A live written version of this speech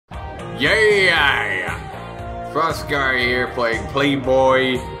Yeah! First guy here playing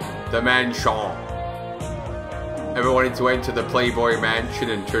Playboy the Mansion. Ever wanted to enter the Playboy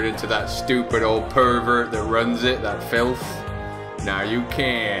Mansion and turn into that stupid old pervert that runs it, that filth? Now you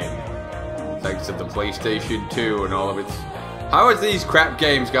can. Thanks to the PlayStation 2 and all of its... How has these crap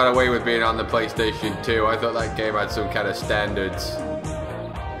games got away with being on the PlayStation 2? I thought that game had some kind of standards.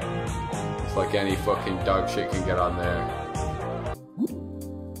 It's like any fucking dog shit can get on there.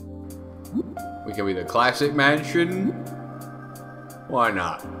 We can be the classic mansion. Why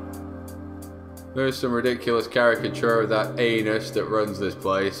not? There's some ridiculous caricature of that anus that runs this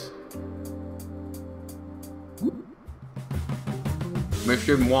place.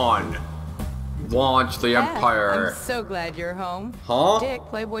 Mission 1. Launch the Empire. I'm so glad you're home. Huh? Dick,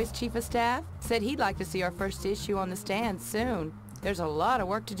 Playboy's chief of staff, said he'd like to see our first issue on the stand soon. There's a lot of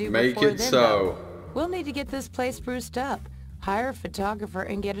work to do Make before it then, so. though. We'll need to get this place spruced up. Hire a photographer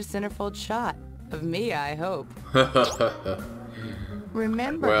and get a centerfold shot. Of me, I hope.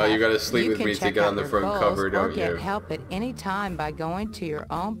 Remember, well, you gotta Hef, sleep with me to get on the front cover, don't you? Or get help at any time by going to your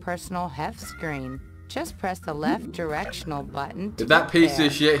own personal Hef screen. Just press the left directional button. Did that piece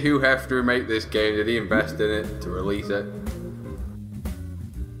of shit Hugh Hefner make this game? Did he invest in it to release it?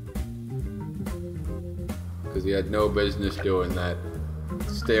 Because he had no business doing that.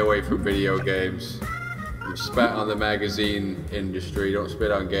 Stay away from video games. You spat on the magazine industry, don't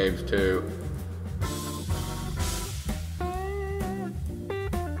spit on games too.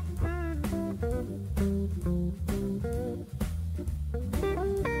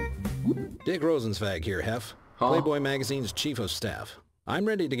 Dick Rosenzweig here, Hef. Huh? Playboy Magazine's chief of staff. I'm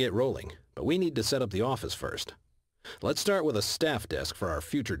ready to get rolling, but we need to set up the office first. Let's start with a staff desk for our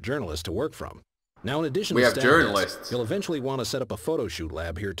future journalists to work from. Now, in addition to staff desks, you'll eventually want to set up a photo shoot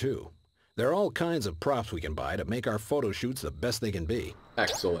lab here too. There are all kinds of props we can buy to make our photo shoots the best they can be.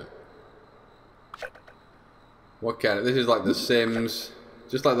 Excellent. What kind of... This is like The Sims.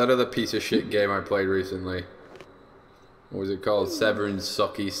 Just like that other piece of shit game I played recently. What was it called? Severin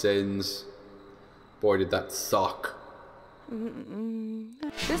Sucky Sins. Boy, did that suck.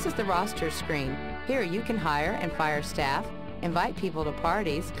 This is the roster screen. Here you can hire and fire staff, invite people to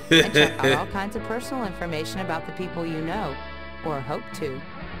parties, and check out all kinds of personal information about the people you know, or hope to.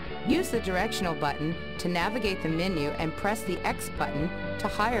 Use the directional button to navigate the menu and press the X button to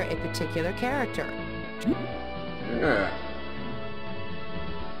hire a particular character. Yeah.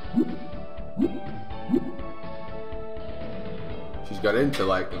 She's got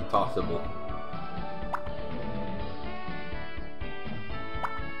intellect, impossible.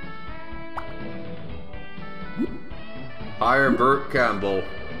 Hire Burt Campbell.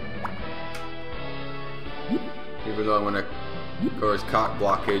 Even though I'm gonna cause cock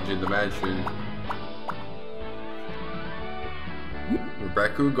blockage in the mansion.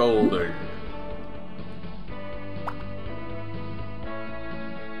 Rebecca Golden.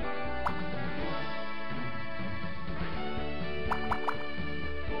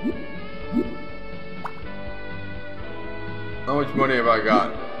 How much money have I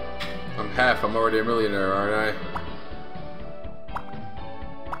got? I'm half. I'm already a millionaire, aren't I?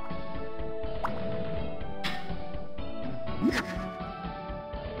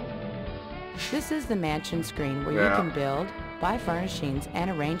 This is the mansion screen where you can build, buy furnishings,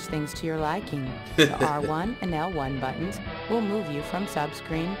 and arrange things to your liking. The R1 and L1 buttons will move you from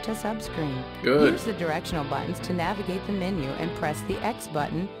subscreen to subscreen. Good. Use the directional buttons to navigate the menu and press the X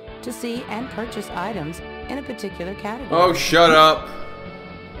button to see and purchase items in a particular category. Oh, shut up.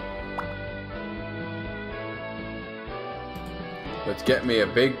 Let's get me a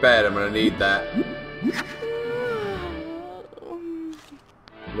big bed. I'm gonna need that.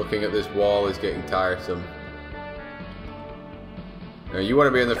 Looking at this wall is getting tiresome. Now, you want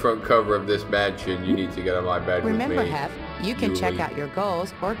to be on the front cover of this mansion, you need to get on my bed with me. Remember, Hef, you can check out your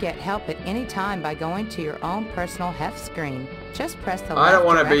goals or get help at any time by going to your own personal Hef screen. Just press the I don't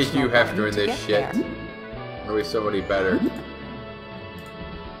want to to be Hugh Hefner in this shit. I want to be somebody better.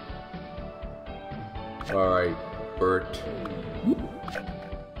 Alright, Bert.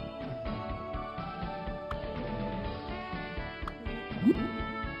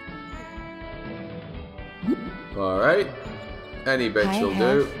 Alright. Any bench will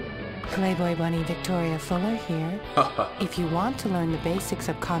do. Playboy Bunny Victoria Fuller here. If you want to learn the basics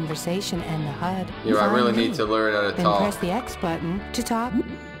of conversation and the HUD, yeah, I really need to learn how to then talk. Press the X button to talk.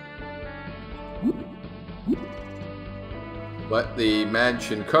 Let the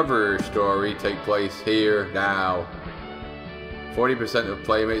mansion cover story take place here now. 40% of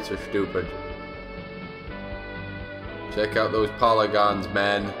playmates are stupid. Check out those polygons,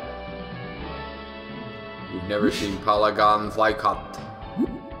 man. You've never seen polygons like hot.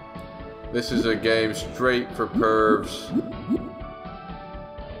 This is a game straight for pervs.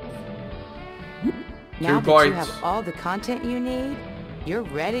 Now that you have all the content you need, you're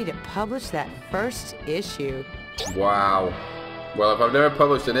ready to publish that first issue. Wow. Well, if I've never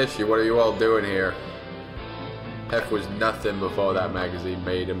published an issue, what are you all doing here? F was nothing before that magazine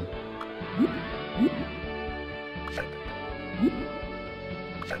made him.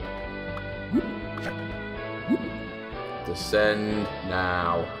 Descend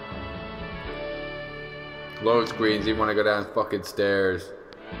now. Load screens, even when I go down fucking stairs.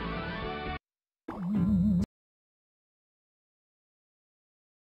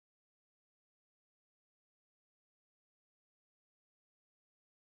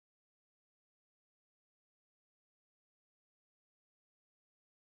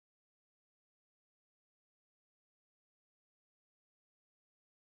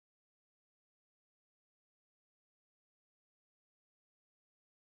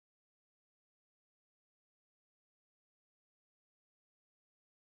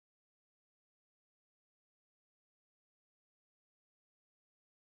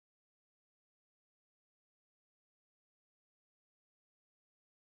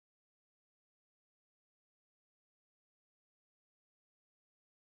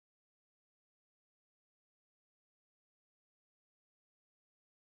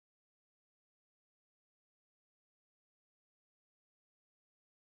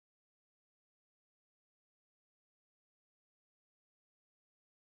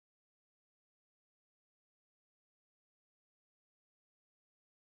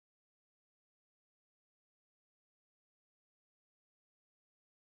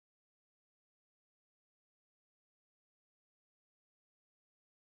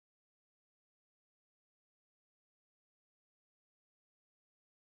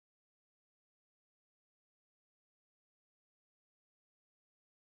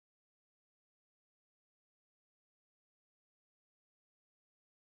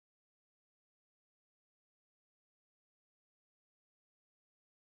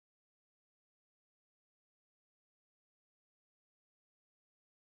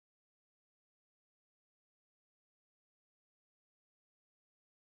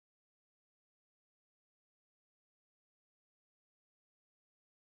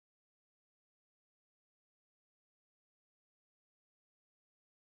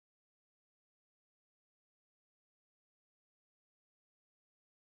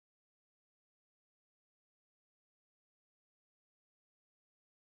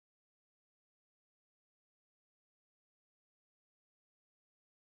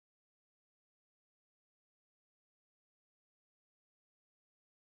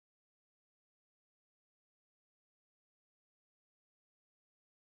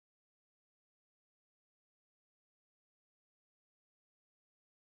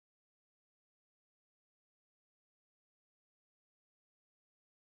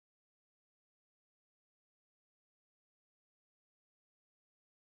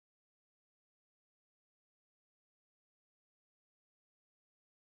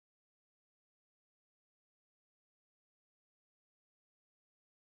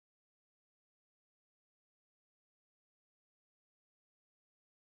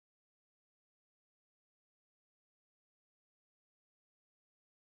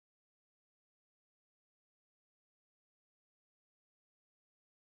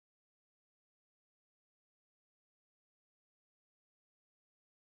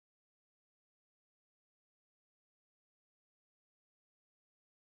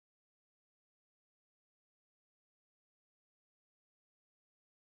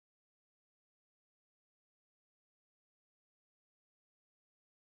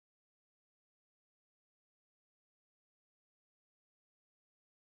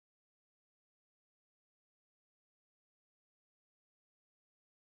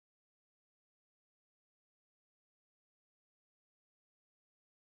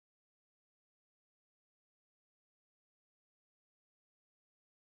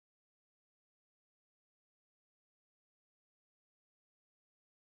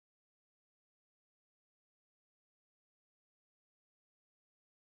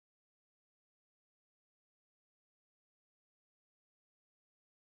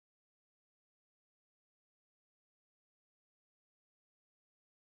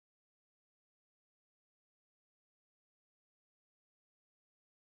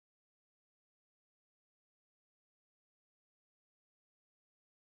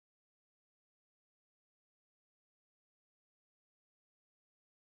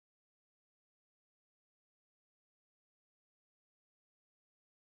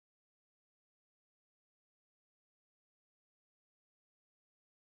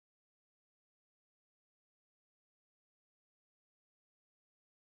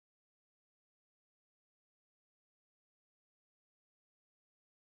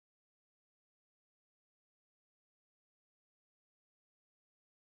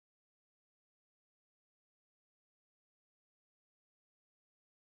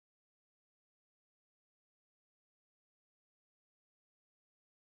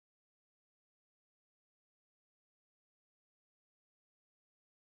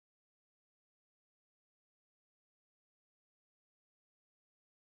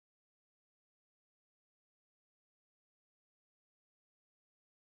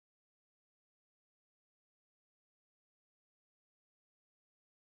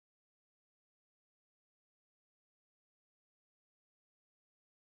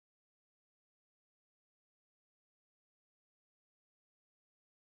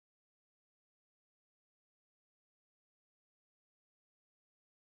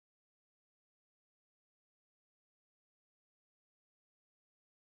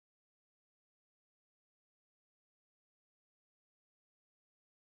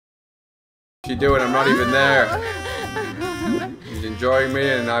 What's she doing? I'm not even there. She's enjoying me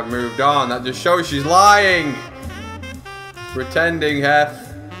and I've moved on. That just shows she's lying. Pretending,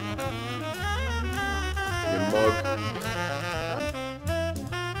 Hef. You mug.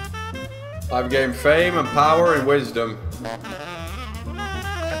 I've gained fame and power and wisdom.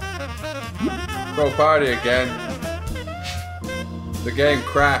 Go party again. The game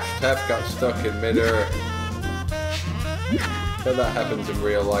crashed. Hef got stuck in mid-air. But that happens in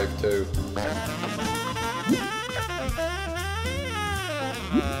real life too.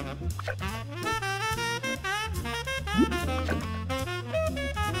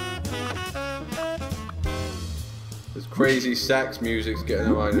 This crazy sax music's getting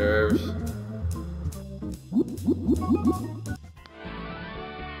on my nerves.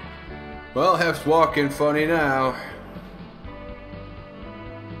 Well, Hef's walking funny now.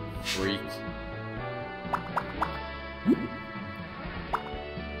 Freak.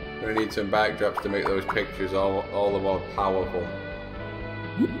 I need some backdrops to make those pictures all the more powerful.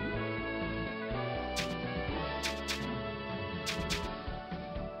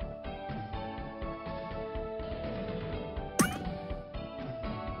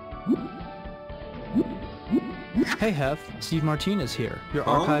 Hey Hef, Steve Martinez here, your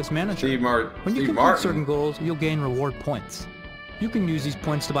archives manager. When you complete certain goals, you'll gain reward points. You can use these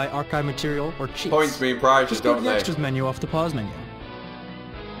points to buy archive material or cheats. Points mean prizes, just go to don't the they? extras menu off the pause menu.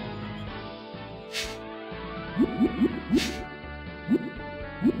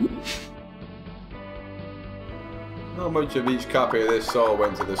 How much of each copy of this soul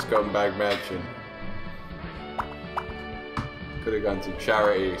went to the scumbag mansion? Could have gone to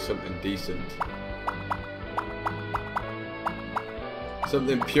charity, something decent.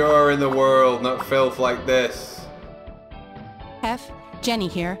 Something pure in the world, not filth like this. Hef, Jenny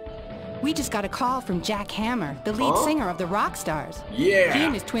here. We just got a call from Jack Hammer, the lead singer of the Rockstars. Yeah! He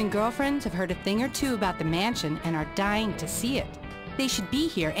and his twin girlfriends have heard a thing or two about the mansion and are dying to see it. They should be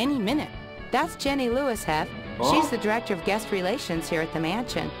here any minute. That's Jenny Lewis, Hef. She's the director of guest relations here at the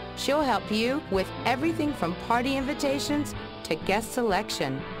mansion. She'll help you with everything from party invitations to guest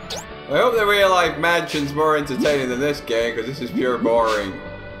selection. I hope the real life mansion's more entertaining than this game, because this is pure boring.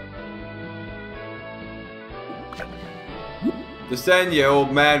 Descend, you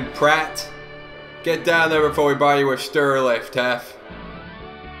old man Pratt. Get down there before we buy you a stir lift, Hef.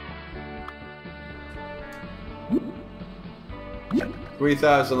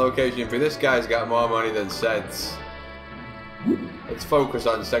 $3,000 location fee. This guy's got more money than sense. Let's focus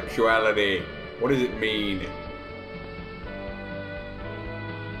on sexuality. What does it mean?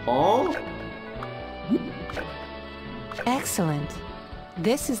 Huh? Excellent.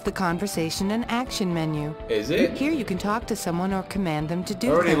 This is the conversation and action menu. Is it? Here you can talk to someone or command them to do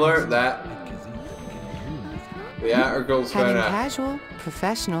I already things. learned that. The article's Having gonna... casual,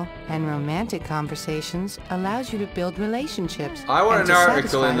 professional, and romantic conversations allows you to build relationships. I want and an to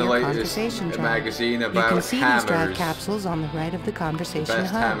article satisfy in the your latest conversation drive. magazine You about can see these drive hammers. capsules on the right of the The conversation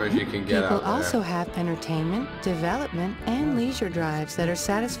best hub. hammers you can get People out there. also have entertainment, development, and leisure drives that are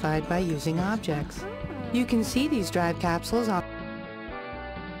satisfied by using objects. You can see these drive capsules on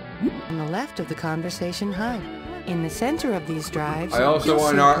the left of the conversation hub. In the center of these drives, I also you'll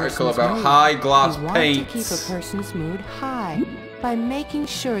want see an a article person's about mood. high gloss You want paints. to keep a person's mood high by making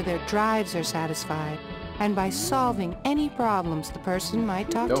sure their drives are satisfied and by solving any problems the person might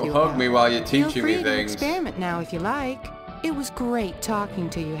talk to Don't you hug about. me while you're Feel teaching free me to things. experiment now if you like. It was great talking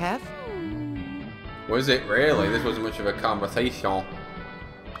to you, Hef. Was it really? This wasn't much of a conversation.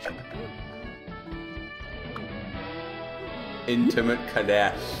 Intimate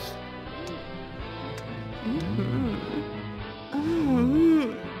cadets.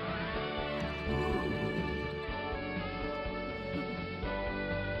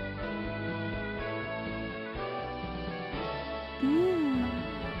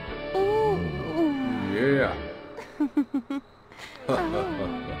 Yeah.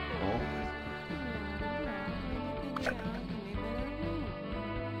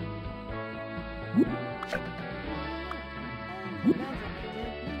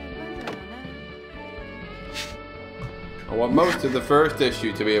 I want most of the first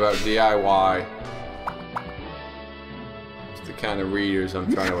issue to be about DIY. It's the kind of readers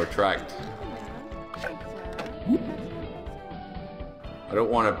I'm trying to attract. I don't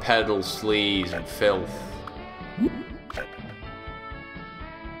want to peddle sleaze and filth.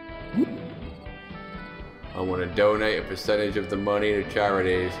 I want to donate a percentage of the money to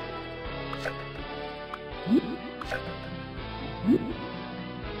charities.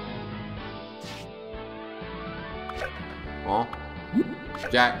 Huh?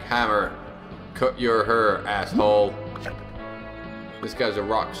 Jack Hammer, cut your hair, asshole. This guy's a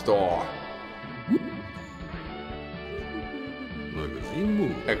rock star.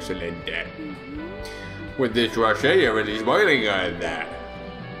 Excellent. With this rush, you're really smiling on that.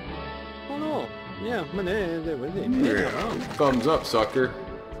 Oh no. Yeah, thumbs up, sucker.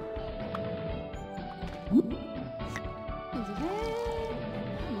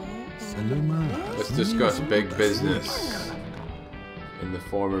 Let's discuss big business in the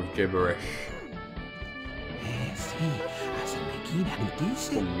form of gibberish.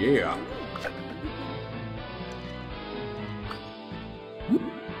 Oh yeah.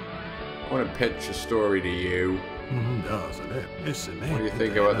 I want to pitch a story to you. What do you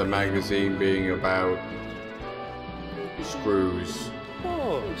think about the magazine being about screws?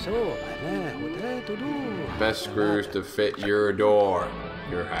 Best screws to fit your door,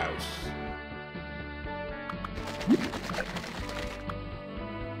 your house.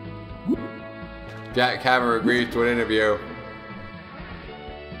 Jack Hammer agrees to an interview.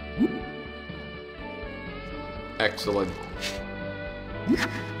 Excellent.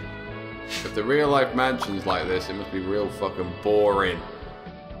 If the real life mansion's like this, it must be real fucking boring.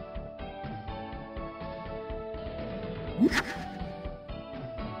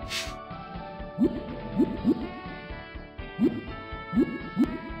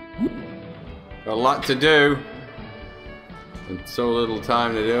 Got a lot to do, and so little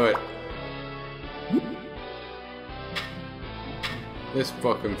time to do it. This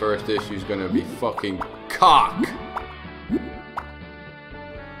fucking first issue's gonna be fucking cock.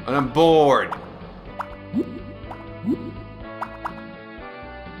 And I'm bored.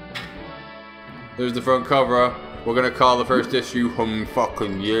 There's the front cover. We're gonna call the first issue Hum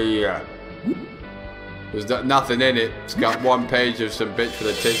Fucking Yeah. There's nothing in it. It's got one page of some bitch with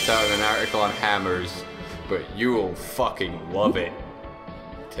a tits out and an article on hammers. But you'll fucking love it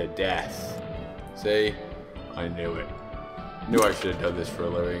to death. See? I knew it. Knew I should have done this for a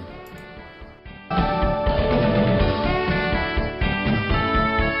living.